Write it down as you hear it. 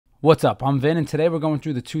What's up? I'm Vin, and today we're going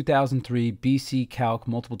through the 2003 BC Calc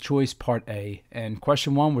Multiple Choice Part A. And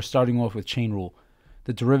question 1, we're starting off with chain rule.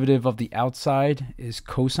 The derivative of the outside is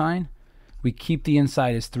cosine. We keep the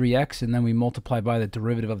inside as 3x, and then we multiply by the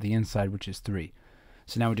derivative of the inside, which is 3.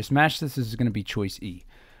 So now we just match this. This is going to be choice E.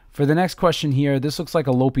 For the next question here, this looks like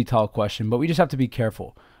a L'Hopital question, but we just have to be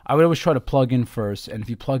careful. I would always try to plug in first, and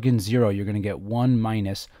if you plug in 0, you're going to get 1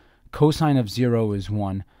 minus cosine of 0 is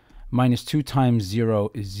 1. Minus 2 times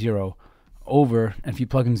 0 is 0 over, and if you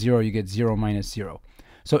plug in 0, you get 0 minus 0.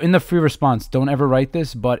 So in the free response, don't ever write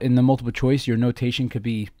this, but in the multiple choice, your notation could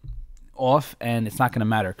be off, and it's not going to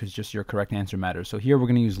matter because just your correct answer matters. So here we're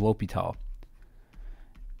going to use L'Hopital.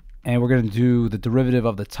 And we're going to do the derivative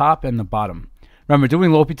of the top and the bottom. Remember,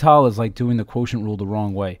 doing L'Hopital is like doing the quotient rule the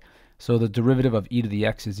wrong way. So the derivative of e to the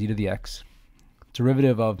x is e to the x.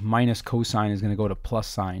 Derivative of minus cosine is going to go to plus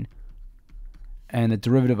sine. And the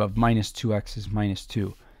derivative of minus 2x is minus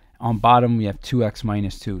 2. On bottom, we have 2x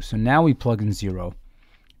minus 2. So now we plug in 0.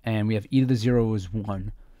 And we have e to the 0 is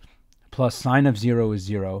 1. Plus sine of 0 is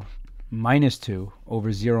 0. Minus 2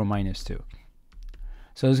 over 0 minus 2.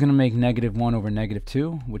 So this is going to make negative 1 over negative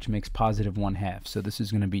 2, which makes positive 1/2. So this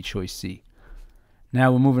is going to be choice C.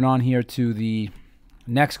 Now we're moving on here to the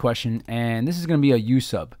next question. And this is going to be a U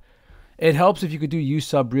sub. It helps if you could do U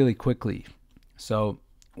sub really quickly. So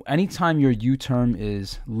anytime your U term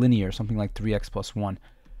is linear, something like 3x plus 1,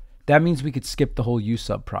 that means we could skip the whole U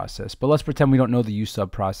sub process. But let's pretend we don't know the U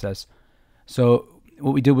sub process. So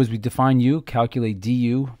what we did was we define U, calculate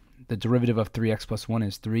du. The derivative of 3x plus 1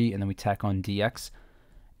 is 3, and then we tack on dx.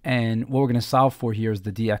 And what we're going to solve for here is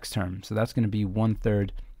the dx term. So that's going to be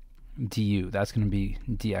 1/3 du. That's going to be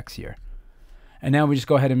dx here. And now we just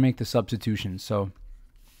go ahead and make the substitution. So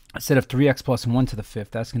instead of 3x plus 1 to the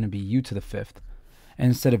 5th, that's going to be u to the 5th. And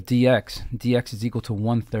instead of dx is equal to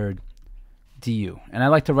 1/3 du. And I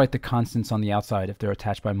like to write the constants on the outside if they're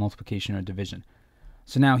attached by multiplication or division.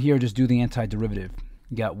 So now here, just do the antiderivative.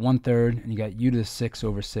 You got 1/3, and you got u to the 6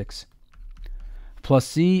 over 6 plus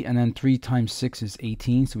c, and then 3 times 6 is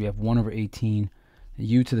 18, so we have 1 over 18,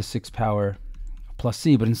 u to the 6th power plus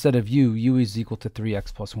c. But instead of u is equal to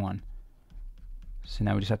 3x plus 1. So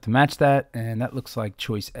now we just have to match that, and that looks like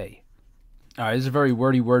choice A. All right, this is a very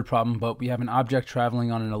wordy word problem, but we have an object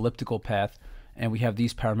traveling on an elliptical path, and we have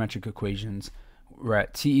these parametric equations. We're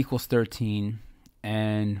at t equals 13,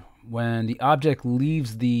 and when the object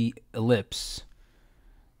leaves the ellipse,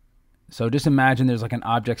 so just imagine there's like an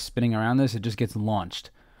object spinning around this, it just gets launched.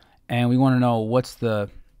 And we want to know what's the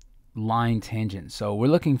line tangent. So we're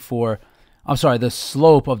looking for, the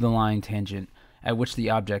slope of the line tangent at which the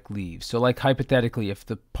object leaves. So like hypothetically, if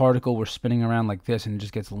the particle were spinning around like this and it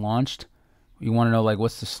just gets launched, you want to know like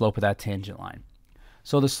what's the slope of that tangent line.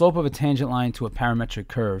 So the slope of a tangent line to a parametric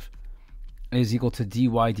curve is equal to dy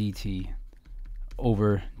dt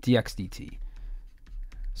over dx dt.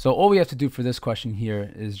 So all we have to do for this question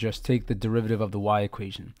here is just take the derivative of the y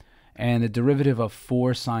equation. And the derivative of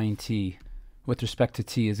 4 sine t with respect to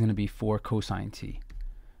t is going to be 4 cosine t.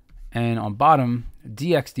 And on bottom,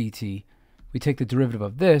 dx dt, we take the derivative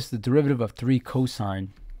of this. The derivative of 3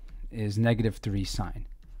 cosine is negative 3 sine.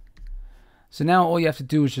 So now all you have to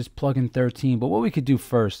do is just plug in 13. But what we could do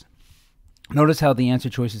first, notice how the answer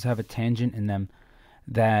choices have a tangent in them,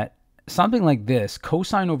 that something like this,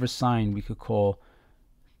 cosine over sine, we could call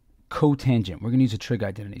cotangent. We're going to use a trig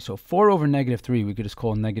identity. So 4 over negative 3, we could just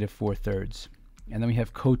call negative 4/3. And then we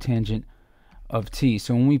have cotangent of t.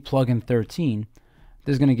 So when we plug in 13,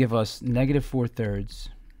 this is going to give us negative 4/3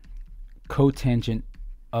 cotangent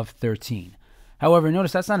of 13. However,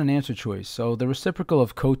 notice that's not an answer choice. So the reciprocal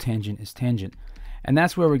of cotangent is tangent. And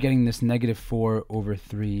that's where we're getting this negative 4 over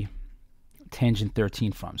 3 tangent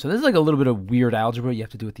 13 from. So this is like a little bit of weird algebra you have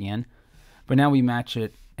to do at the end. But now we match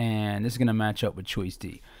it, and this is going to match up with choice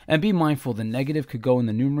D. And be mindful, the negative could go in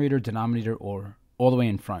the numerator, denominator, or all the way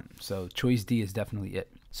in front. So choice D is definitely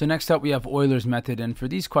it. So next up, we have Euler's method. And for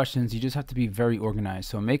these questions, you just have to be very organized.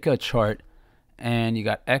 So make a chart, and you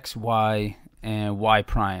got x, y, and y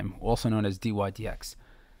prime, also known as dy dx.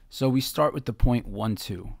 So we start with the point 1,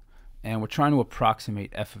 2, and we're trying to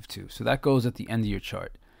approximate f of 2. So that goes at the end of your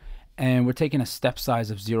chart. And we're taking a step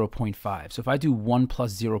size of 0.5. So if I do 1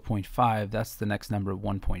 plus 0.5, that's the next number,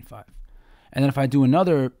 1.5. And then if I do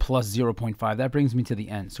another plus 0.5, that brings me to the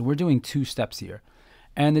end. So we're doing 2 steps here.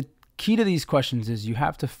 And the key to these questions is you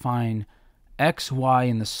have to find x, y,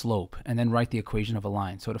 and the slope, and then write the equation of a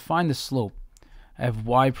line. So to find the slope, I have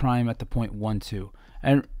y prime at the point 1, 2.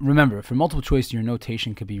 And remember, for multiple choice, your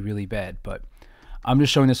notation could be really bad, but I'm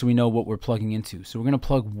just showing this so we know what we're plugging into. So we're going to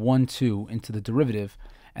plug 1, 2 into the derivative,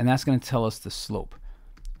 and that's going to tell us the slope.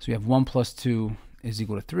 So we have 1 plus 2 is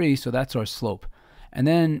equal to 3, so that's our slope. And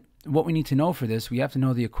then what we need to know for this, we have to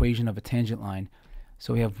know the equation of a tangent line.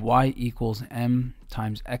 So we have y equals m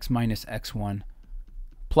times x minus x1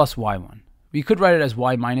 plus y1. We could write it as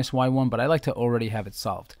y minus y1, but I like to already have it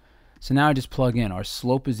solved. So now I just plug in. Our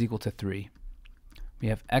slope is equal to 3. We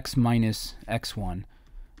have x minus x1,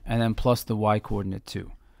 and then plus the y coordinate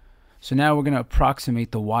 2. So now we're going to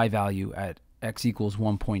approximate the y value at x equals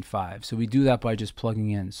 1.5. So we do that by just plugging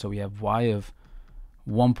in. So we have y of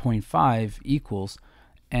 1.5 equals,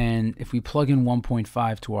 and if we plug in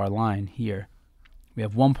 1.5 to our line here, we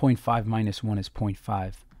have 1.5 minus 1 is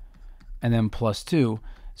 0.5, and then plus 2.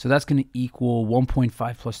 So that's going to equal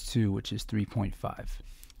 1.5 plus 2, which is 3.5.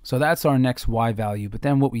 So that's our next y value. But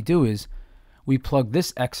then what we do is we plug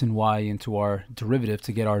this x and y into our derivative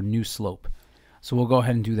to get our new slope. So we'll go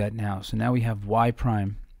ahead and do that now. So now we have y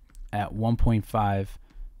prime at 1.5,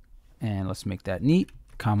 and let's make that neat,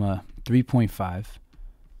 comma 3.5.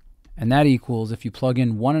 And that equals, if you plug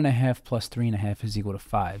in 1.5 plus 3.5 is equal to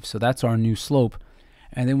 5. So that's our new slope.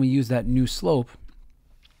 And then we use that new slope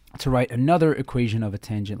to write another equation of a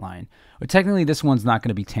tangent line. Or technically this one's not going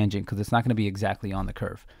to be tangent because it's not going to be exactly on the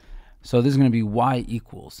curve. So this is going to be y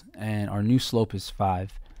equals, and our new slope is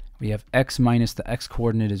 5. We have x minus the x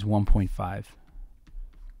coordinate is 1.5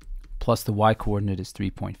 plus the y coordinate is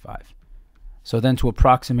 3.5. So then to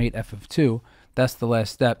approximate f of 2, that's the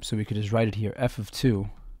last step, so we could just write it here. F of 2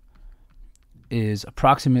 is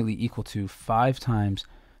approximately equal to 5 times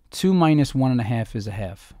 2 minus 1.5 is a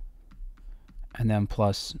half, and then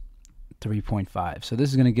plus 3.5. So this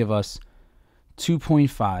is going to give us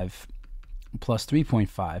 2.5 plus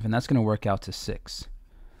 3.5, and that's going to work out to 6.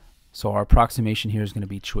 So our approximation here is going to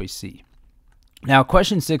be choice C. Now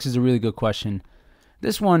question 6 is a really good question.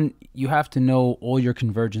 This one, you have to know all your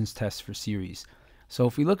convergence tests for series. So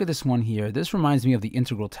if we look at this one here, this reminds me of the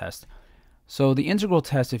integral test. So the integral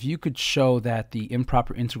test, if you could show that the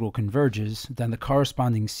improper integral converges, then the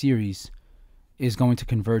corresponding series is going to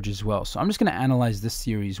converge as well. So I'm just going to analyze this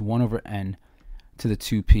series 1 over n to the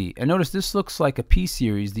 2p. And notice this looks like a p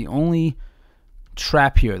series. The only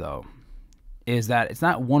trap here, though, is that it's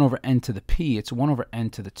not 1 over n to the p, it's 1 over n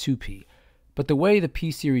to the 2p. But the way the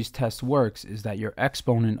p-series test works is that your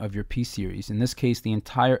exponent of your p-series, in this case the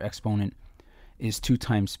entire exponent is 2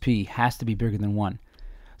 times p, has to be bigger than 1.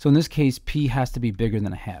 So in this case, p has to be bigger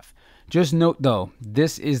than a half. Just note, though,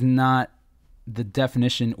 this is not the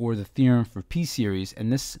definition or the theorem for p-series. In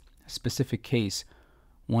this specific case,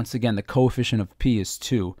 once again, the coefficient of p is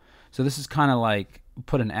 2. So this is kind of like,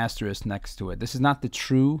 put an asterisk next to it. This is not the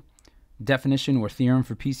true definition or theorem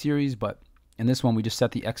for p-series, but in this one, we just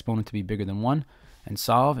set the exponent to be bigger than 1 and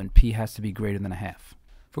solve, and p has to be greater than a half.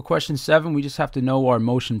 For question 7, we just have to know our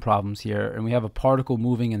motion problems here, and we have a particle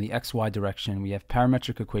moving in the xy direction. We have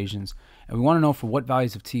parametric equations, and we want to know for what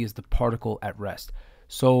values of t is the particle at rest.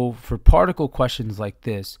 So for particle questions like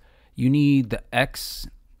this, you need the x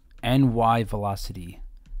and y velocity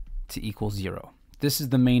to equal 0. This is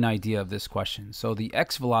the main idea of this question. So the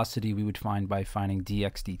x velocity we would find by finding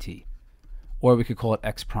dx dt, or we could call it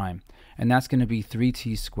x prime, and that's going to be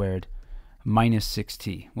 3t squared minus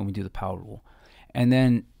 6t when we do the power rule. And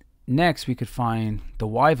then next we could find the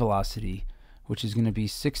y velocity, which is going to be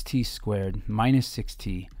 6t squared minus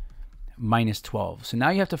 6t minus 12. So now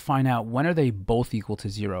you have to find out when are they both equal to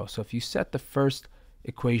 0. So if you set the first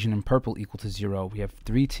equation in purple equal to 0, we have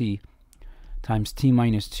 3t times t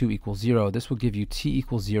minus 2 equals 0. This will give you t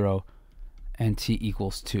equals 0 and t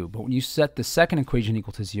equals 2. But when you set the second equation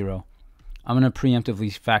equal to 0, I'm going to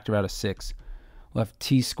preemptively factor out a 6. We'll have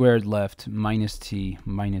t squared left minus t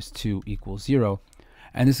minus 2 equals 0.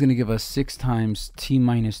 And this is going to give us 6 times t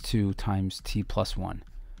minus 2 times t plus 1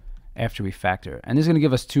 after we factor. And this is going to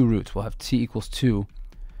give us 2 roots. We'll have t equals 2,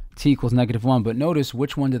 t equals negative 1. But notice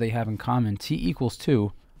which one do they have in common. T equals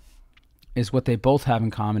 2 is what they both have in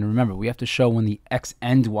common. And remember, we have to show when the x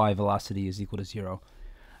and y velocity is equal to 0.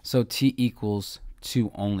 So t equals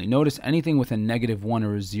 2 only. Notice anything with a negative 1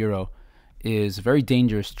 or a 0 is a very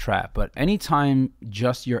dangerous trap, but anytime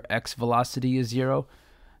just your x velocity is 0,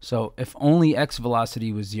 so if only x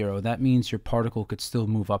velocity was 0, that means your particle could still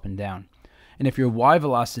move up and down. And if your y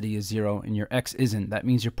velocity is 0 and your x isn't, that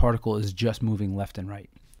means your particle is just moving left and right.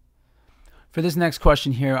 For this next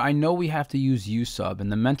question here, I know we have to use u sub,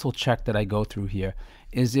 and the mental check that I go through here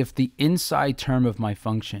is if the inside term of my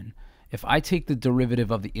function, if I take the derivative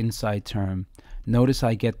of the inside term, notice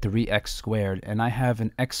I get 3x squared, and I have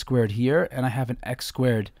an x squared here, and I have an x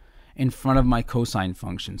squared in front of my cosine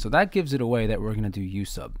function. So that gives it away that we're going to do u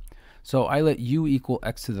sub. So I let u equal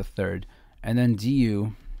x to the third, and then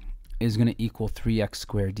du is going to equal 3x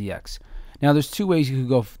squared dx. Now there's two ways you could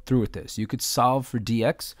go through with this. You could solve for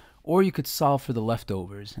dx, or you could solve for the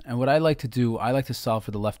leftovers. And what I like to do, I like to solve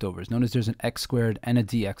for the leftovers. Notice there's an x squared and a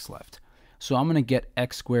dx left. So I'm going to get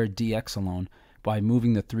x squared dx alone by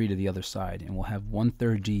moving the 3 to the other side. And we'll have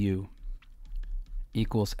 1/3 du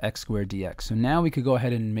equals x squared dx. So now we could go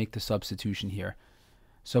ahead and make the substitution here.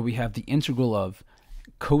 So we have the integral of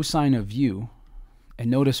cosine of u. And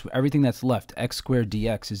notice everything that's left, x squared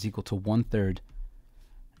dx is equal to 1/3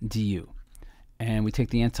 du. And we take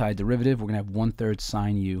the antiderivative, we're going to have 1/3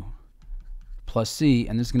 sine u plus c,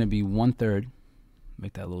 and this is going to be 1/3,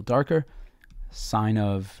 make that a little darker, sine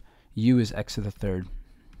of u is x to the third,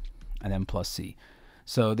 and then plus c.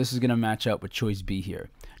 So this is going to match up with choice B here.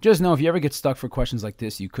 Just know if you ever get stuck for questions like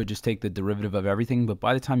this, you could just take the derivative of everything, but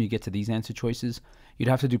by the time you get to these answer choices, you'd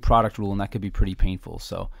have to do product rule, and that could be pretty painful.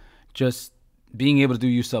 So just being able to do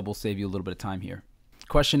U sub will save you a little bit of time here.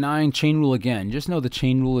 Question 9, chain rule again. Just know the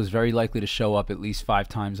chain rule is very likely to show up at least 5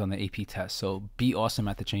 times on the AP test, so be awesome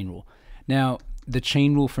at the chain rule. Now, the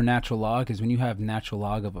chain rule for natural log is when you have natural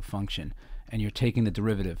log of a function and you're taking the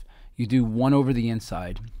derivative, you do 1 over the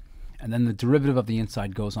inside, and then the derivative of the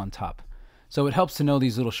inside goes on top. So it helps to know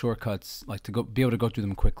these little shortcuts, like to be able to go through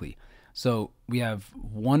them quickly. So we have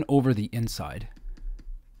 1 over the inside,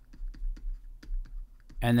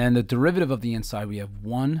 and then the derivative of the inside, we have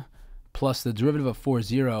 1 plus the derivative of 4 is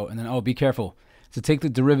 0, and then, oh, be careful. To take the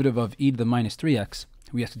derivative of e to the minus 3x,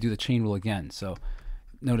 we have to do the chain rule again. So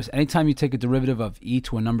notice anytime you take a derivative of e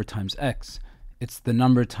to a number times x, it's the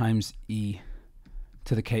number times e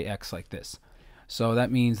to the kx like this. So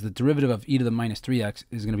that means the derivative of e to the minus 3x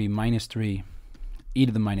is going to be minus 3 e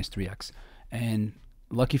to the minus 3x. And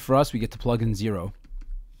lucky for us, we get to plug in 0.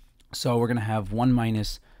 So we're going to have 1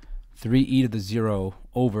 minus 3e to the 0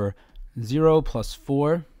 over 0 plus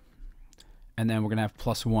 4, and then we're going to have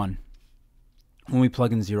plus 1 when we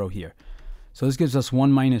plug in 0 here. So this gives us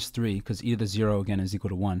 1 minus 3, because e to the 0 again is equal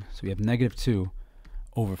to 1. So we have negative 2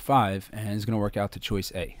 over 5, and it's going to work out to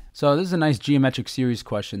choice A. So this is a nice geometric series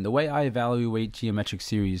question. The way I evaluate geometric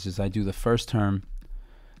series is I do the first term,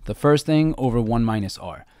 the first thing over 1 minus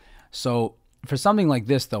r. So for something like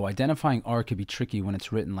this, though, identifying r could be tricky when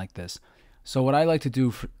it's written like this. So what I like to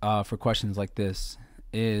do for questions like this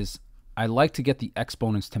is I like to get the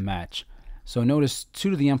exponents to match. So notice 2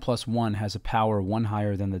 to the n plus 1 has a power 1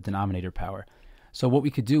 higher than the denominator power. So what we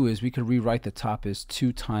could do is we could rewrite the top as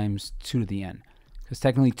 2 times 2 to the n. Because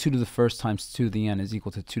technically 2 to the first times 2 to the n is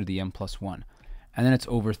equal to 2 to the n plus 1. And then it's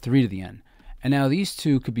over 3 to the n. And now these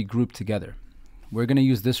two could be grouped together. We're going to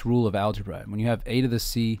use this rule of algebra. When you have a to the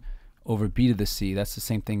c over b to the c, that's the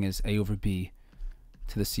same thing as a over b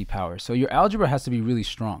to the c power. So your algebra has to be really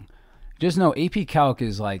strong. Just know AP Calc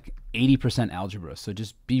is like 80% algebra, so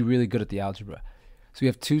just be really good at the algebra. So we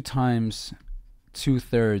have 2 times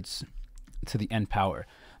 2/3 to the n power.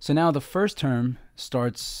 So now the first term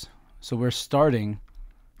starts, so we're starting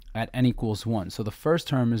at n equals 1. So the first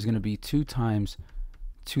term is going to be 2 times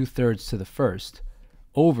 2/3 to the first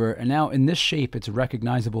over, and now in this shape it's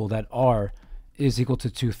recognizable that r is equal to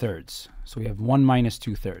 2/3. So we have 1 minus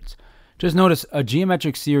 2/3. Just notice a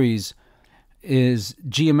geometric series is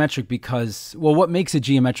geometric because, well, what makes it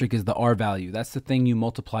geometric is the r value. That's the thing you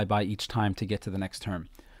multiply by each time to get to the next term.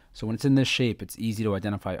 So when it's in this shape, it's easy to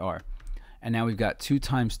identify r. And now we've got 2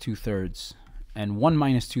 times 2/3, and 1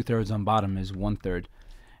 minus 2/3 on bottom is 1/3.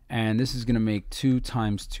 And this is going to make 2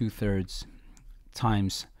 times 2/3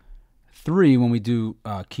 times 3 when we do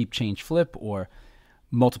keep, change, flip, or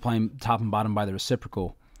multiplying top and bottom by the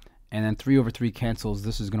reciprocal. And then 3 over 3 cancels.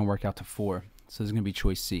 This is going to work out to 4. So this is going to be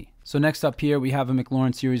choice C. So next up here, we have a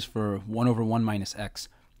Maclaurin series for 1 over 1 minus x.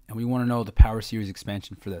 And we want to know the power series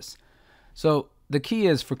expansion for this. So the key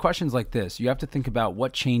is, for questions like this, you have to think about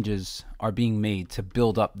what changes are being made to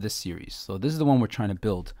build up this series. So this is the one we're trying to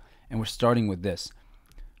build, and we're starting with this.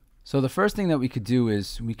 So the first thing that we could do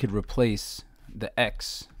is we could replace the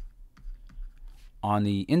x on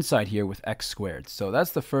the inside here with x squared. So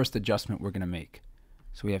that's the first adjustment we're going to make.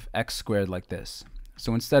 So we have x squared like this.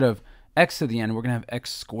 So instead of x to the n, we're going to have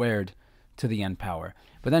x squared to the n power.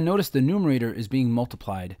 But then notice the numerator is being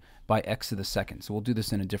multiplied by x to the second. So we'll do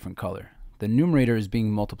this in a different color. The numerator is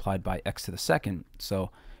being multiplied by x to the second.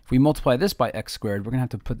 So if we multiply this by x squared, we're going to have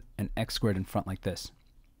to put an x squared in front like this.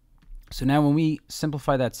 So now when we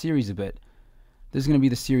simplify that series a bit, this is going to be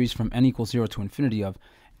the series from n equals 0 to infinity of,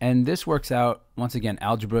 and this works out, once again,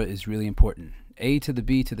 algebra is really important. A to the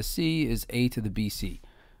b to the c is a to the bc.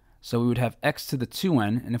 So we would have x to the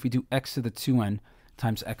 2n, and if we do x to the 2n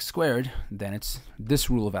times x squared, then it's this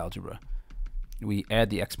rule of algebra. We add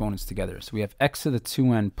the exponents together. So we have x to the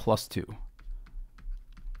 2n plus 2.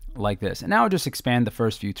 like this. And now I'll just expand the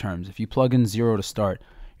first few terms. If you plug in 0 to start,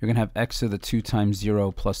 you're going to have x to the 2 times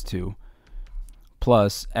 0 plus 2,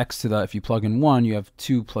 plus x to the, if you plug in 1, you have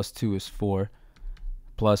 2 plus 2 is 4,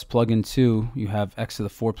 plus plug in 2, you have x to the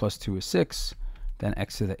 4 plus 2 is 6, then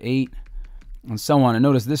x to the 8, and so on. And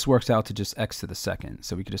notice this works out to just x to the second.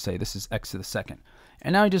 So we could just say this is x to the second.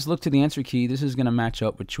 And now you just look to the answer key. This is going to match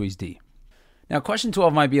up with choice D. Now question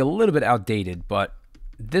 12 might be a little bit outdated, but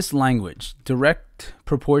this language, direct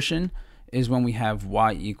proportion, is when we have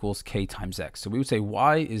y equals k times x. So we would say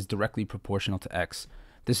y is directly proportional to x.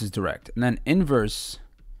 This is direct. And then inverse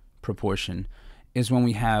proportion is when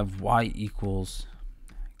we have y equals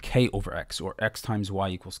k over x, or x times y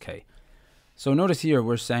equals k. So notice here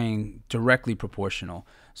we're saying directly proportional.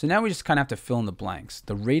 So now we just kind of have to fill in the blanks.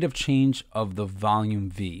 The rate of change of the volume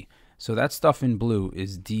v. So that stuff in blue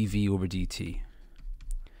is dv over dt.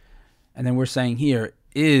 And then we're saying here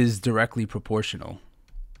is directly proportional.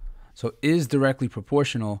 So is directly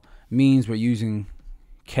proportional means we're using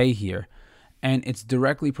k here, and it's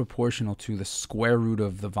directly proportional to the square root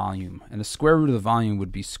of the volume. And the square root of the volume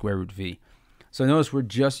would be square root v. So notice we're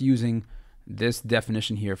just using this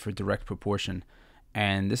definition here for direct proportion,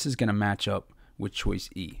 and this is going to match up with choice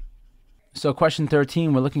E. So question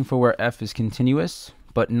 13, we're looking for where f is continuous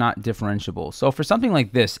but not differentiable. So for something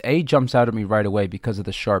like this, A jumps out at me right away because of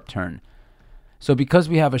the sharp turn. So because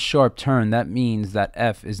we have a sharp turn, that means that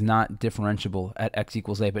f is not differentiable at x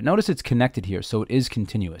equals a. But notice it's connected here, so it is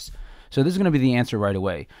continuous. So this is going to be the answer right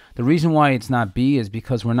away. The reason why it's not B is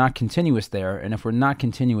because we're not continuous there, and if we're not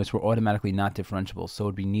continuous, we're automatically not differentiable, so it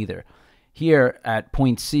would be neither. Here at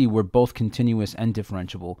point C, we're both continuous and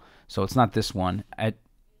differentiable, so it's not this one. At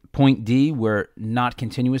point D, we're not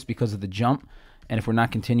continuous because of the jump, and if we're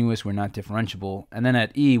not continuous, we're not differentiable. And then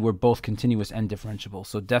at E, we're both continuous and differentiable,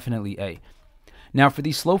 so definitely A. Now for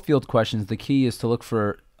these slope field questions, the key is to look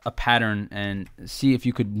for a pattern and see if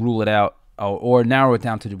you could rule it out or narrow it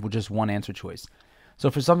down to just one answer choice.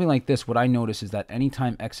 So for something like this, what I notice is that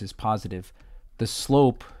anytime x is positive, the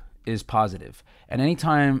slope is positive. And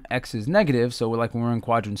anytime x is negative, so like when we're in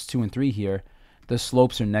quadrants 2 and 3 here, the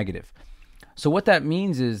slopes are negative. So what that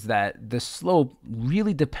means is that the slope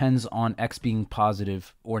really depends on x being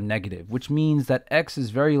positive or negative, which means that x is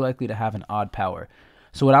very likely to have an odd power.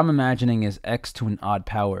 So what I'm imagining is x to an odd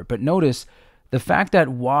power. But notice the fact that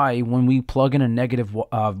y, when we plug in a negative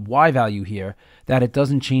y value here, that it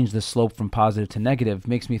doesn't change the slope from positive to negative,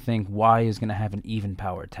 makes me think y is going to have an even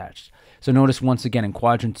power attached. So notice once again in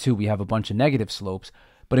quadrant 2 we have a bunch of negative slopes,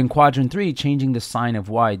 but in quadrant 3 changing the sign of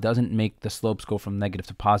y doesn't make the slopes go from negative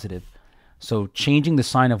to positive. So changing the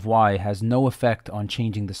sign of y has no effect on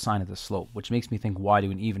changing the sign of the slope, which makes me think y to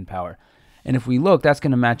an even power. And if we look, that's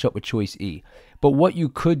going to match up with choice E. But what you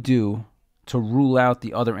could do to rule out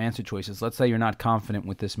the other answer choices, let's say you're not confident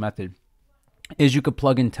with this method, is you could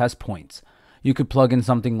plug in test points. You could plug in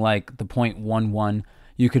something like the point 1, 1.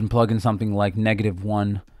 You can plug in something like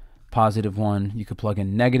 -1, +1. You could plug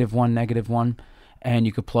in -1, -1. And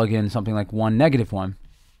you could plug in something like 1, -1.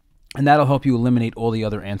 And that'll help you eliminate all the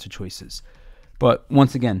other answer choices. But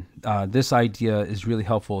once again, this idea is really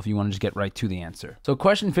helpful if you want to just get right to the answer. So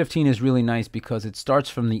question 15 is really nice because it starts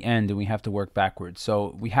from the end and we have to work backwards.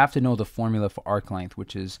 So we have to know the formula for arc length,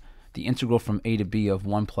 which is the integral from a to b of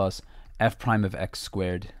 1 plus f prime of x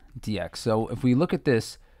squared dx. So if we look at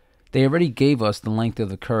this, they already gave us the length of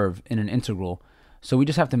the curve in an integral. So we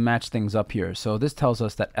just have to match things up here. So this tells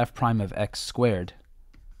us that f prime of x squared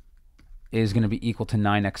is going to be equal to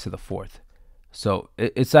 9x to the 4th. So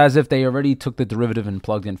it's as if they already took the derivative and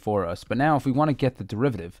plugged in for us. But now if we want to get the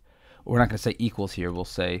derivative, we're not going to say equals here. We'll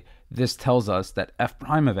say this tells us that f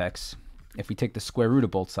prime of x, if we take the square root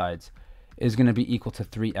of both sides, is going to be equal to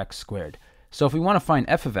 3x squared. So if we want to find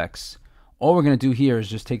f of x, all we're going to do here is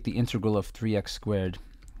just take the integral of 3x squared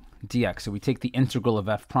dx. So we take the integral of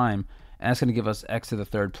f prime, and that's going to give us x to the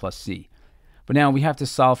 3rd plus c. But now we have to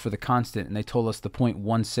solve for the constant, and they told us the point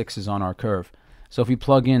 16 is on our curve. So if we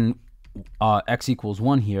plug in x equals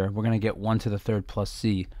 1 here, we're going to get 1 to the 3rd plus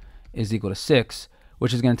c is equal to 6,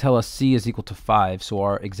 which is going to tell us c is equal to 5. So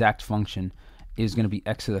our exact function is going to be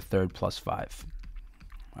x to the 3rd plus 5.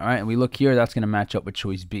 All right, and we look here, that's going to match up with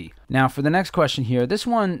choice B. Now for the next question here, this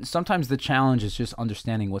one, sometimes the challenge is just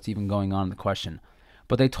understanding what's even going on in the question.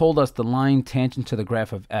 But they told us the line tangent to the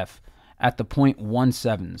graph of f at the point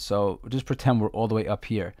 17. So just pretend we're all the way up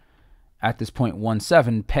here. At this point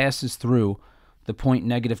 17 passes through the point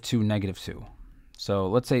 -2, -2. So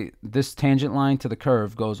let's say this tangent line to the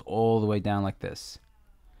curve goes all the way down like this.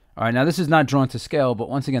 All right, now this is not drawn to scale, but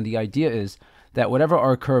once again, the idea is that whatever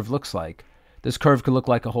our curve looks like, this curve could look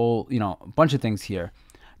like a whole, a bunch of things here.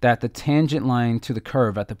 that the tangent line to the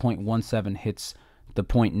curve at the point 1,7 hits the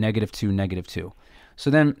point -2, -2. So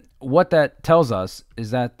then what that tells us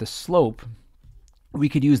is that the slope, we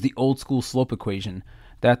could use the old school slope equation,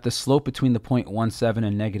 that the slope between the point 1,7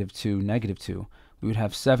 and -2, -2, we would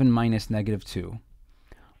have 7 minus -2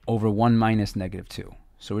 over 1 minus -2.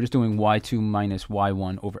 So we're just doing y2 minus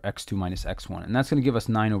y1 over x2 minus x1. And that's going to give us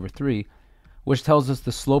 9 over 3, which tells us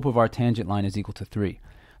the slope of our tangent line is equal to 3.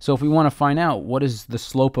 So if we want to find out what is the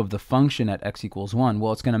slope of the function at x equals 1,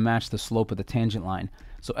 well, it's going to match the slope of the tangent line.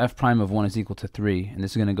 So f prime of 1 is equal to 3, and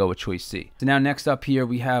this is going to go with choice C. So now next up here,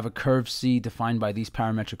 we have a curve C defined by these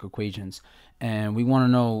parametric equations, and we want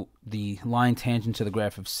to know the line tangent to the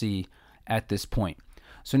graph of C at this point.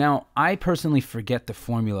 So now I personally forget the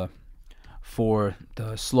formula for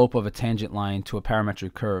the slope of a tangent line to a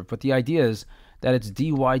parametric curve, but the idea is that it's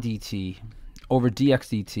dy dt over dx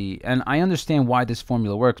dt, and I understand why this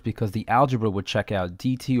formula works because the algebra would check out.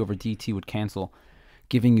 Dt over dt would cancel,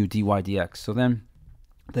 giving you dy dx. So then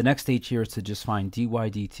the next stage here is to just find dy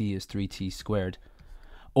dt is 3t squared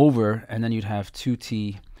over, and then you'd have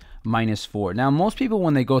 2t minus 4. Now most people,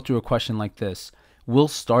 when they go through a question like this, will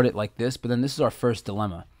start it like this, but then this is our first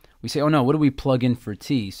dilemma. We say, oh no, what do we plug in for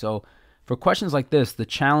t? So for questions like this, the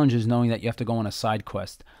challenge is knowing that you have to go on a side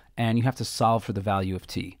quest and you have to solve for the value of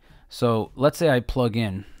t. So let's say I plug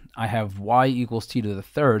in, I have y equals t to the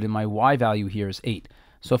third, and my y value here is 8.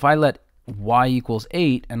 So if I let y equals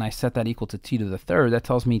 8 and I set that equal to t to the third, that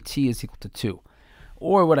tells me t is equal to 2.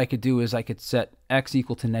 Or what I could do is I could set x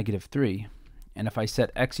equal to -3. And if I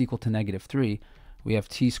set x equal to -3, we have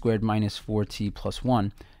t squared minus 4t plus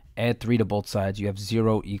 1. Add 3 to both sides. You have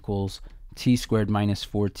 0 equals t squared minus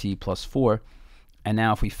 4t plus 4. And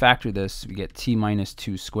now if we factor this, we get t minus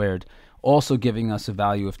 2 squared, also giving us a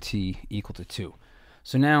value of t equal to 2.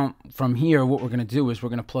 So now from here, what we're going to do is we're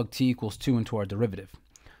going to plug t equals 2 into our derivative.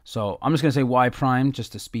 So I'm just going to say y prime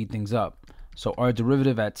just to speed things up. So our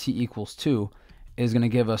derivative at t equals 2 is going to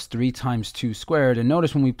give us 3 times 2 squared. And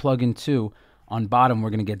notice when we plug in 2 on bottom,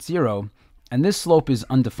 we're going to get 0. And this slope is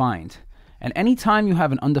undefined. And anytime you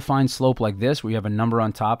have an undefined slope like this, where you have a number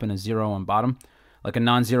on top and a 0 on bottom, like a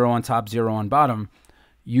non-zero on top, 0 on bottom,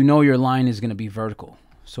 you know your line is going to be vertical.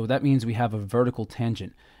 So that means we have a vertical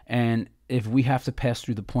tangent. And if we have to pass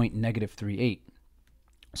through the point -3,8,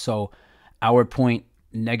 so our point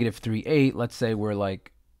 -3,8, let's say we're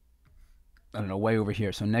like, I don't know, way over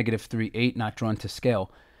here. So -3,8 not drawn to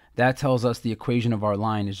scale. That tells us the equation of our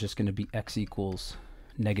line is just going to be x equals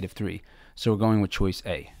 -3. So we're going with choice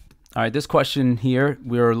A. All right, this question here,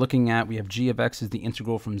 we're looking at, we have g of x is the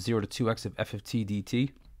integral from 0 to 2x of f of t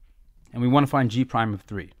dt. And we want to find g prime of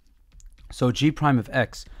 3. So g prime of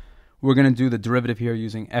x, we're going to do the derivative here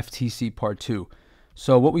using ftc part 2.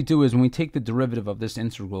 So what we do is when we take the derivative of this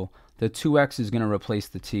integral, the 2x is going to replace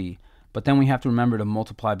the t. But then we have to remember to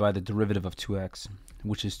multiply by the derivative of 2x,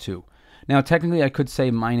 which is 2. Now technically I could say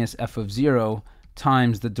minus f of 0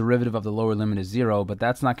 times the derivative of the lower limit is 0, but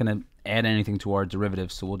that's not going to add anything to our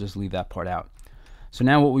derivative, so we'll just leave that part out. So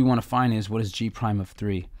now what we want to find is what is g prime of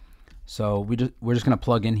 3. So we're just going to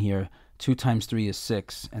plug in here. 2 times 3 is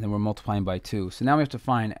 6, and then we're multiplying by 2. So now we have to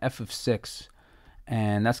find f of 6,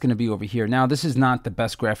 and that's going to be over here. Now this is not the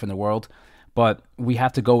best graph in the world, but we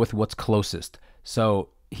have to go with what's closest. So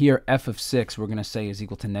here f of 6 we're going to say is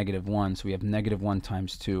equal to -1, so we have -1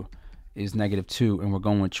 times 2 is -2, and we're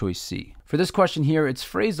going with choice C. For this question here, it's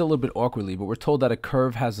phrased a little bit awkwardly, but we're told that a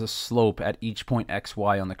curve has a slope at each point x,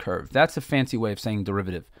 y on the curve. That's a fancy way of saying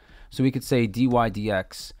derivative. So we could say dy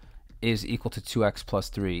dx is equal to 2x plus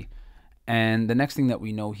 3. And the next thing that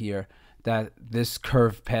we know here, that this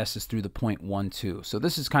curve passes through the point 1, 2. So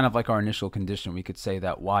this is kind of like our initial condition. We could say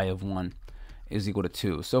that y of 1 is equal to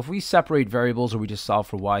 2. So if we separate variables or we just solve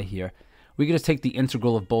for y here, we can just take the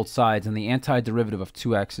integral of both sides, and the antiderivative of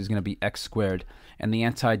 2x is going to be x squared, and the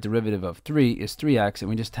antiderivative of 3 is 3x, and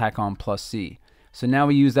we just tack on plus c. So now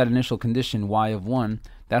we use that initial condition, y of 1,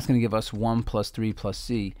 that's going to give us 1 plus 3 plus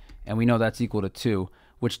c, and we know that's equal to 2,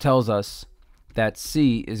 which tells us that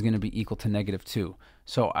c is going to be equal to -2.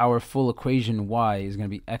 So our full equation y is going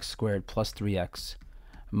to be x squared plus 3x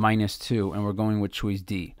minus 2, and we're going with choice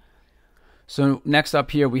D. So next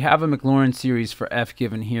up here, we have a Maclaurin series for f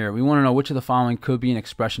given here. We want to know which of the following could be an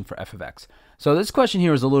expression for f of x. So this question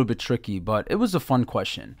here is a little bit tricky, but it was a fun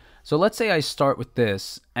question. So let's say I start with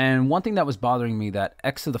this, and one thing that was bothering me, that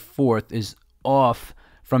x to the 4th is off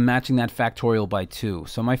from matching that factorial by 2.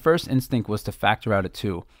 So my first instinct was to factor out a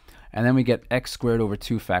 2, and then we get x squared over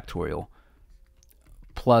 2 factorial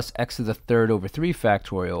plus x to the 3rd over 3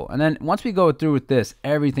 factorial. And then once we go through with this,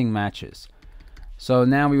 everything matches. So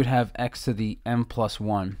now we would have x to the m plus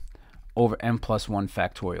 1 over n plus 1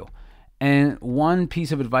 factorial. And one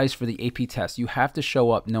piece of advice for the AP test, you have to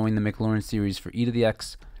show up knowing the Maclaurin series for e to the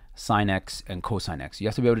x, sine x, and cosine x. You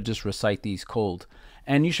have to be able to just recite these cold.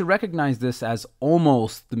 And you should recognize this as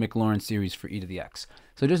almost the Maclaurin series for e to the x.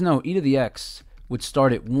 So just know e to the x would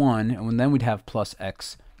start at 1, and then we'd have plus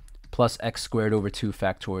x squared over 2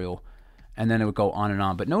 factorial, and then it would go on and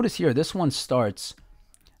on. But notice here, this one starts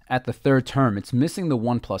at the third term. It's missing the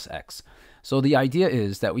 1 plus x. So the idea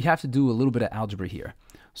is that we have to do a little bit of algebra here.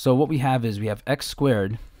 So what we have is we have x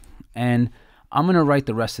squared, and I'm going to write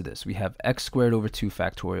the rest of this. We have x squared over 2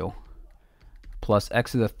 factorial plus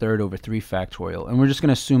x to the third over 3 factorial. And we're just going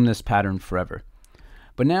to assume this pattern forever.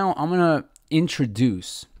 But now I'm going to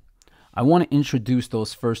I want to introduce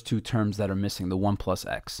those first two terms that are missing, the 1 plus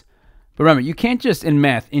x. But remember, you can't just in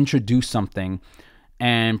math introduce something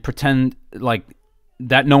and pretend like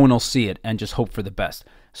that no one will see it and just hope for the best.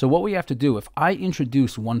 So what we have to do, if I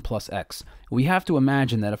introduce 1 plus x, we have to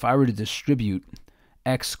imagine that if I were to distribute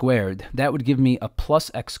x squared, that would give me a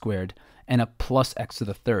plus x squared and a plus x to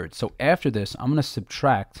the third. So after this, I'm going to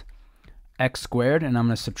subtract x squared and I'm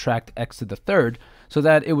going to subtract x to the third so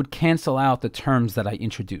that it would cancel out the terms that I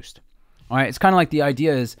introduced. All right, it's kind of like the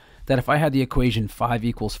idea is that if I had the equation 5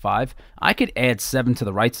 equals 5, I could add 7 to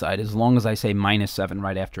the right side as long as I say minus 7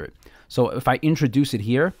 right after it. So if I introduce it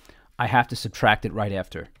here, I have to subtract it right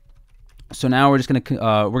after. So now we're just going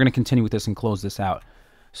to continue with this and close this out.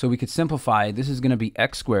 So we could simplify. This is going to be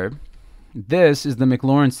x squared. This is the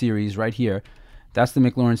Maclaurin series right here. That's the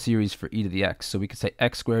Maclaurin series for e to the x. So we could say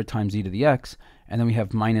x squared times e to the x, and then we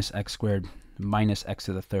have minus x squared minus x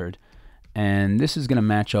to the third. And this is going to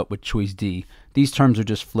match up with choice D. These terms are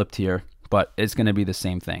just flipped here, but it's going to be the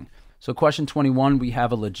same thing. So question 21, we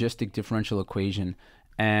have a logistic differential equation,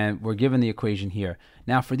 and we're given the equation here.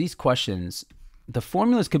 Now for these questions, the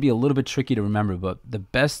formulas could be a little bit tricky to remember, but the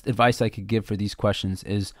best advice I could give for these questions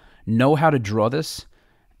is know how to draw this,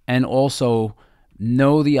 and also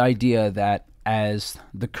know the idea that as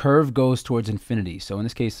the curve goes towards infinity, so in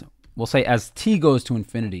this case, we'll say as t goes to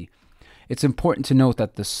infinity, it's important to note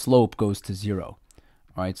that the slope goes to 0. All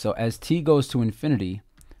right, so as t goes to infinity,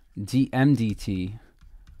 dm dt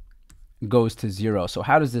goes to 0. So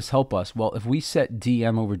how does this help us? Well, if we set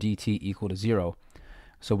dm over dt equal to 0,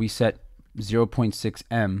 so we set 0.6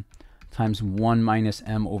 m times 1 minus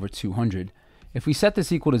m over 200. If we set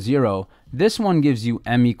this equal to 0, this one gives you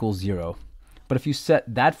m equals 0. But if you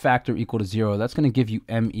set that factor equal to 0, that's going to give you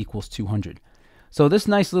m equals 200. So this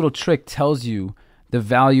nice little trick tells you the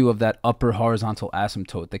value of that upper horizontal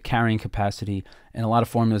asymptote, the carrying capacity. In a lot of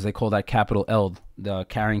formulas, they call that capital L, the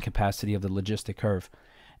carrying capacity of the logistic curve.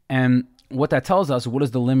 And what that tells us, what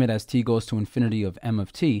is the limit as t goes to infinity of m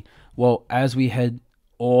of t? Well, as we head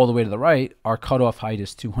all the way to the right, our cutoff height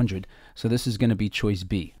is 200. So this is going to be choice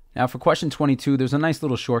B. Now for question 22, there's a nice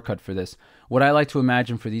little shortcut for this. What I like to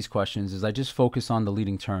imagine for these questions is I just focus on the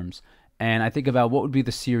leading terms. And I think about what would be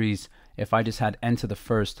the series if I just had n to the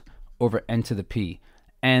first over n to the p.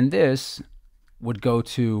 And this would go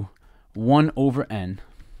to 1 over n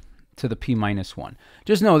to the p minus 1.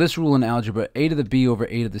 Just know this rule in algebra, a to the b over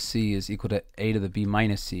a to the c is equal to a to the b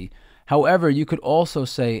minus c. However, you could also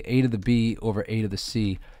say a to the b over a to the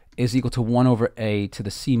c is equal to 1 over a to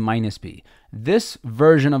the c minus b. This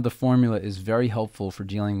version of the formula is very helpful for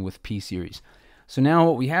dealing with p series. So now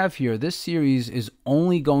what we have here, this series is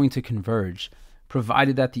only going to converge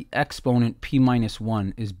provided that the exponent p minus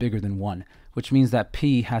 1 is bigger than 1, which means that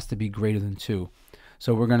p has to be greater than 2.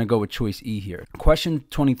 So we're going to go with choice E here. Question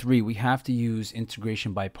 23, we have to use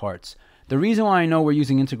integration by parts. The reason why I know we're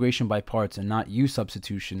using integration by parts and not u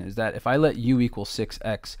substitution is that if I let u equal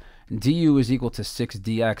 6x, du is equal to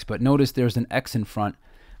 6dx, but notice there's an x in front,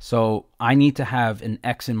 so I need to have an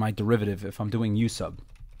x in my derivative if I'm doing u sub.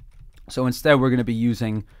 So instead we're going to be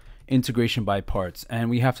using integration by parts, and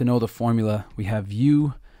we have to know the formula. We have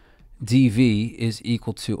u dv is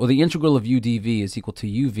equal to, or the integral of u dv is equal to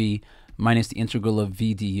uv minus the integral of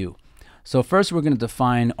v du. So first we're going to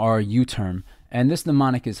define our u term, and this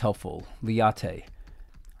mnemonic is helpful, liate.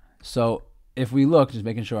 So if we look, just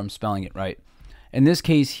making sure I'm spelling it right, in this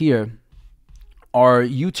case here, our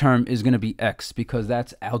u term is going to be x because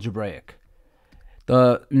that's algebraic.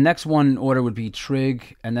 The next one in order would be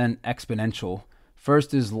trig and then exponential.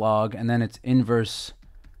 First is log, and then its inverse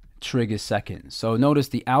trig is second. So notice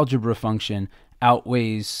the algebra function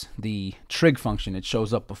outweighs the trig function. It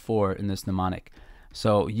shows up before in this mnemonic.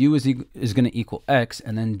 So u is going to equal x,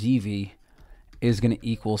 and then dv is going to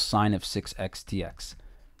equal sine of 6x dx.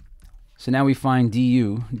 So now we find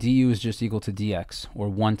du. Du is just equal to dx, or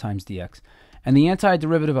 1 times dx. And the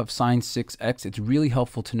antiderivative of sine 6x, it's really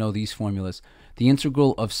helpful to know these formulas. The the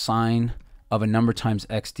integral of sine of a number times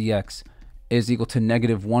x dx is equal to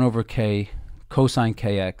negative 1 over k cosine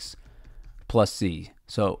kx plus c.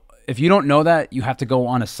 So if you don't know that, you have to go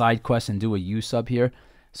on a side quest and do a u sub here.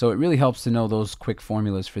 So it really helps to know those quick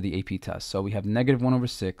formulas for the AP test. So we have negative 1 over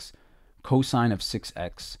 6 cosine of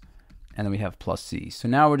 6x, and then we have plus c. So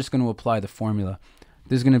now we're just going to apply the formula.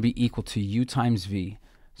 This is going to be equal to u times v.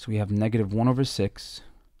 So we have negative 1 over 6,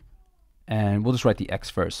 and we'll just write the x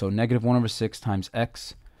first. So negative 1 over 6 times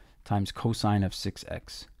x times cosine of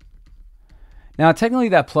 6x. Now technically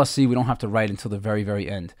that plus c we don't have to write until the very, very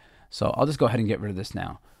end. So I'll just go ahead and get rid of this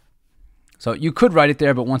now. So you could write it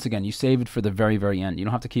there, but once again, you save it for the very, very end. You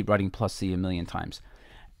don't have to keep writing plus c a million times.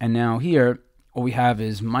 And now here, what we have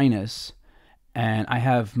is minus, and I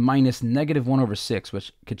have minus negative 1 over 6,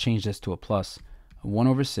 which could change this to a plus. 1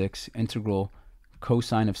 over 6 integral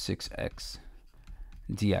cosine of 6x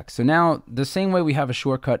dx. So now the same way we have a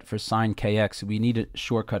shortcut for sine kx, we need a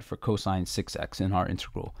shortcut for cosine 6x in our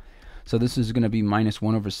integral. So this is going to be minus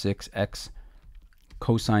 1 over 6x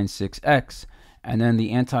cosine 6x, and then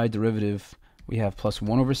the antiderivative, we have plus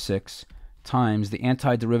 1 over 6 times the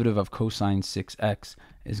antiderivative of cosine 6x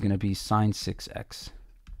is going to be sine 6x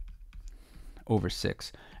over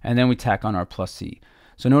 6. And then we tack on our plus c.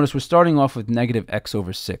 So notice we're starting off with negative x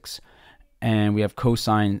over 6, and we have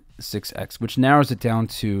cosine 6x, which narrows it down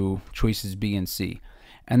to choices B and C.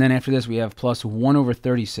 And then after this, we have plus 1 over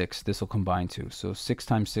 36. This will combine to. So 6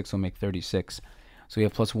 times 6 will make 36. So we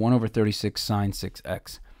have plus 1 over 36 sine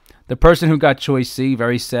 6x. The person who got choice C,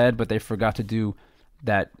 very sad, but they forgot to do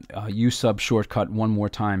that u sub shortcut one more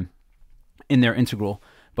time in their integral,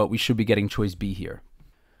 but we should be getting choice B here.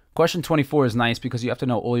 Question 24 is nice because you have to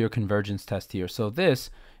know all your convergence tests here. So this,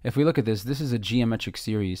 if we look at this, this is a geometric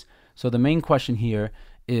series. So the main question here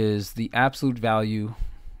is the absolute value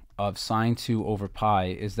of sine 2 over pi,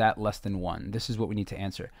 is that less than 1? This is what we need to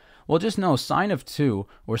answer. Well, just know sine of 2,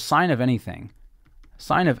 or sine of anything,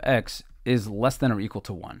 sine of x is less than or equal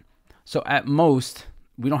to 1. So at most,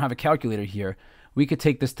 we don't have a calculator here, we could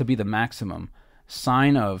take this to be the maximum.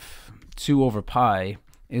 Sine of 2 over pi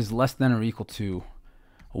is less than or equal to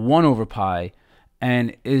 1 over pi.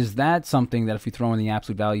 And is that something that if we throw in the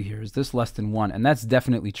absolute value here, is this less than 1? And that's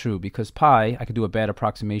definitely true, because pi, I could do a bad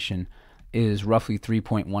approximation, is roughly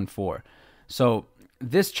 3.14. So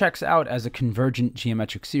this checks out as a convergent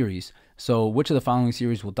geometric series. So which of the following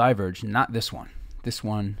series will diverge? Not this one. This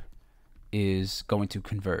one is going to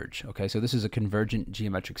converge. Okay, so this is a convergent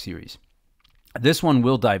geometric series. This one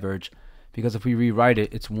will diverge because if we rewrite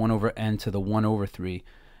it, it's 1 over n to the 1 over 3.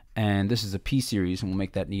 And this is a p series, and we'll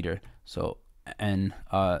make that neater. So n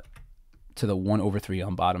to the 1 over 3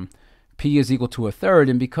 on bottom. P is equal to a third,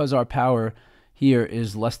 and because our power here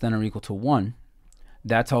is less than or equal to 1,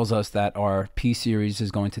 that tells us that our p series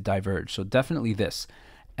is going to diverge. So definitely this.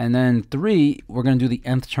 And then 3, we're going to do the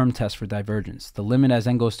nth term test for divergence. The limit as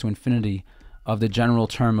n goes to infinity of the general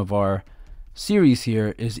term of our series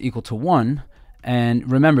here is equal to 1.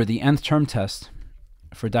 And remember, the nth term test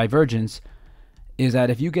for divergence is that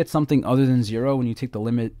if you get something other than 0 when you take the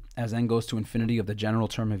limit as n goes to infinity of the general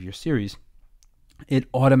term of your series, it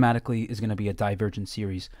automatically is going to be a divergent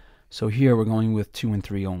series. So here we're going with 2 and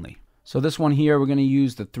 3 only. So this one here, we're going to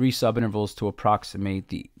use the 3 subintervals to approximate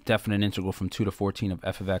the definite integral from 2 to 14 of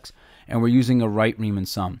f of x, and we're using a right Riemann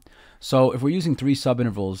sum. So if we're using 3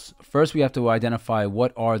 subintervals, first we have to identify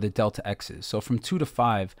what are the delta x's. So from 2 to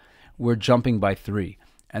 5, we're jumping by 3,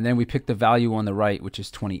 and then we pick the value on the right, which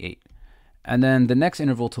is 28. And then the next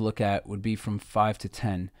interval to look at would be from 5 to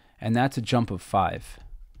 10, and that's a jump of 5.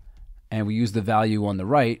 And we use the value on the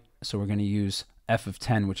right, so we're going to use f of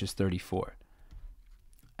 10, which is 34.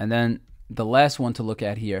 And then the last one to look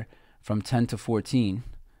at here, from 10 to 14,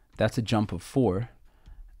 that's a jump of 4,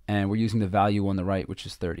 and we're using the value on the right, which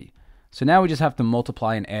is 30. So now we just have to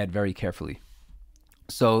multiply and add very carefully.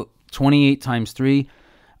 So 28 times 3,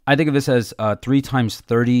 I think of this as 3 times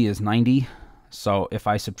 30 is 90. So if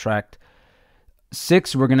I subtract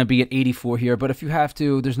 6, we're going to be at 84 here. But if you have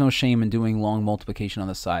to, there's no shame in doing long multiplication on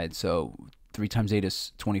the side. So 3 times 8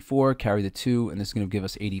 is 24, carry the 2, and this is going to give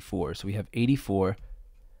us 84. So we have 84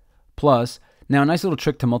 plus, now a nice little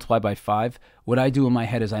trick to multiply by 5. What I do in my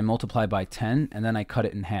head is I multiply by 10, and then I cut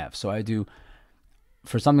it in half. So I do,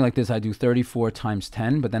 for something like this, I do 34 times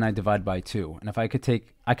 10, but then I divide by 2. And if I could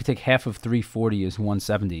take half of 340 is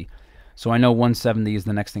 170. So I know 170 is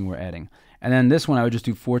the next thing we're adding. And then this one, I would just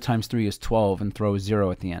do 4 times 3 is 12 and throw a 0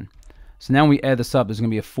 at the end. So now when we add this up, there's going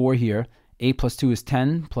to be a 4 here. 8 plus 2 is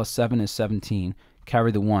 10, plus 7 is 17.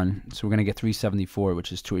 Carry the 1, so we're going to get 374,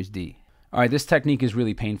 which is choice D. All right, this technique is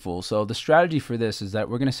really painful. So the strategy for this is that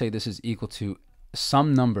we're going to say this is equal to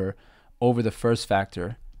some number over the first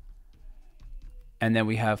factor, and then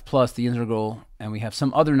we have plus the integral, and we have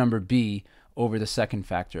some other number b over the second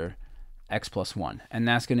factor, x plus 1, and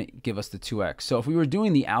that's going to give us the 2x. So if we were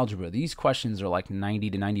doing the algebra, these questions are like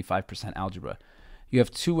 90 to 95% algebra. You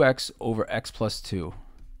have 2x over x plus 2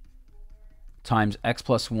 times x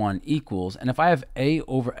plus 1 equals, and if I have a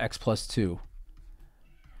over x plus 2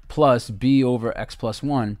 plus b over x plus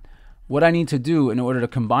 1, what I need to do in order to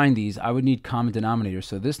combine these, I would need common denominators.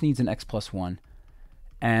 So this needs an x plus 1,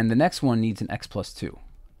 and the next one needs an x plus 2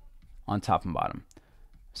 on top and bottom.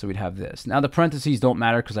 So we'd have this. Now the parentheses don't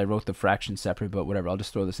matter because I wrote the fraction separate, but whatever, I'll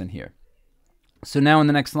just throw this in here. So now in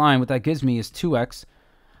the next line, what that gives me is 2x.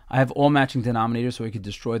 I have all matching denominators, so we could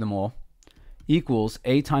destroy them all, equals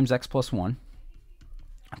a times x plus 1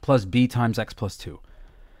 plus b times x plus 2.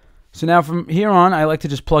 So now from here on, I like to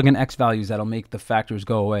just plug in x values that'll make the factors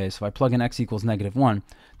go away. So if I plug in x equals -1,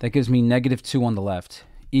 that gives me -2 on the left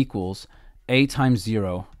equals a times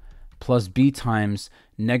 0 plus b times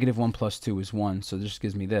 -1 plus 2 is 1. So this just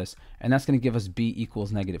gives me this. And that's going to give us b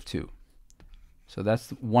equals -2. So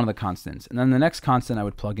that's one of the constants. And then the next constant I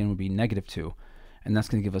would plug in would be -2. And that's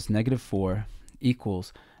going to give us -4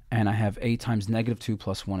 equals, and I have a times -2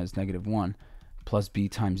 plus 1 is -1 plus b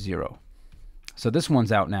times 0. So this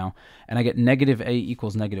one's out now, and I get -a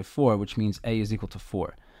equals -4, which means a is equal to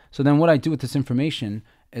 4. So then what I do with this information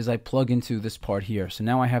is I plug into this part here. So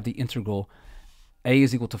now I have the integral a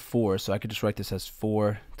is equal to 4, so I could just write this as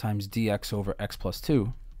 4 times dx over x plus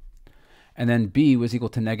 2. And then b was equal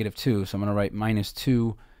to -2, so I'm going to write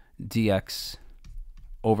 -2 dx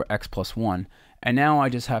over x plus 1. And now I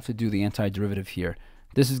just have to do the antiderivative here.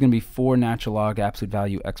 This is going to be 4 natural log absolute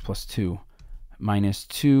value x plus 2 minus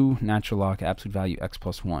 2 natural log absolute value x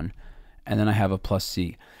plus 1. And then I have a plus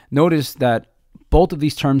c. Notice that both of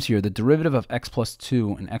these terms here, the derivative of x plus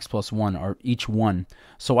 2 and x plus 1 are each 1.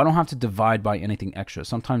 So I don't have to divide by anything extra.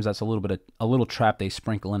 Sometimes that's a little trap they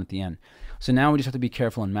sprinkle in at the end. So now we just have to be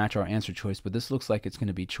careful and match our answer choice, but this looks like it's going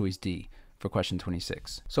to be choice D for question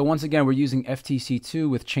 26. So once again, we're using FTC2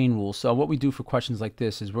 with chain rule. So what we do for questions like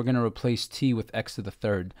this is we're going to replace t with x to the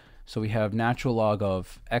third. So we have natural log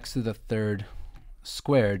of x to the third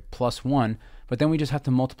squared plus 1, but then we just have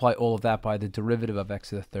to multiply all of that by the derivative of x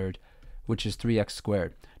to the third, which is 3x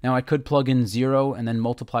squared. Now I could plug in 0 and then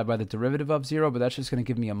multiply by the derivative of 0, but that's just going to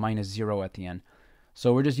give me a -0 at the end.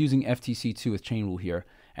 So we're just using FTC2 with chain rule here.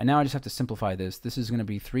 And now I just have to simplify this. This is going to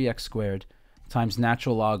be 3x squared times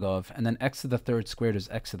natural log of, and then x to the third squared is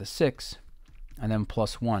x to the 6, and then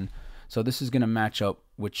plus 1. So this is going to match up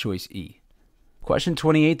with choice E. Question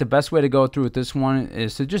 28, the best way to go through with this one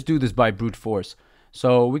is to just do this by brute force.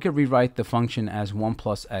 So we could rewrite the function as 1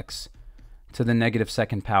 plus x to the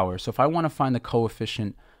 -2nd power. So if I want to find the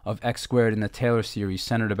coefficient of x squared in the Taylor series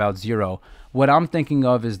centered about 0, what I'm thinking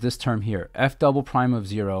of is this term here, f double prime of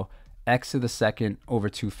 0, x to the 2nd over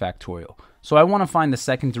 2 factorial. So I want to find the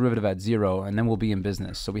second derivative at 0, and then we'll be in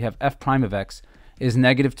business. So we have f prime of x is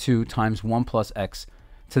 -2 times 1 plus x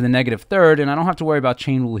to the -3rd, and I don't have to worry about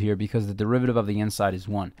chain rule here because the derivative of the inside is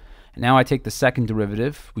 1. And now I take the second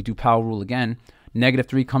derivative, we do power rule again,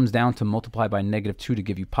 -3 comes down to multiply by -2 to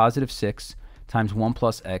give you +6 times 1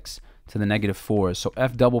 plus x to the -4. So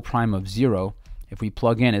f double prime of 0, if we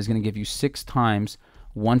plug in, is going to give you 6 times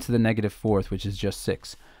 1 to the -4th, which is just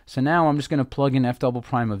 6. So now I'm just going to plug in f double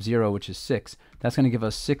prime of 0, which is 6. That's going to give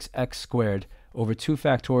us 6x squared over 2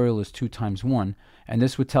 factorial is 2 times 1. And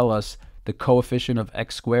this would tell us the coefficient of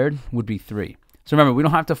x squared would be 3. So remember, we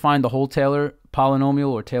don't have to find the whole Taylor polynomial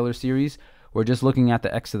or Taylor series. We're just looking at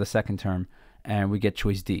the x to the 2nd term, and we get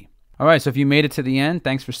choice D. All right, so if you made it to the end,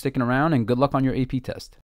 thanks for sticking around, and good luck on your AP test.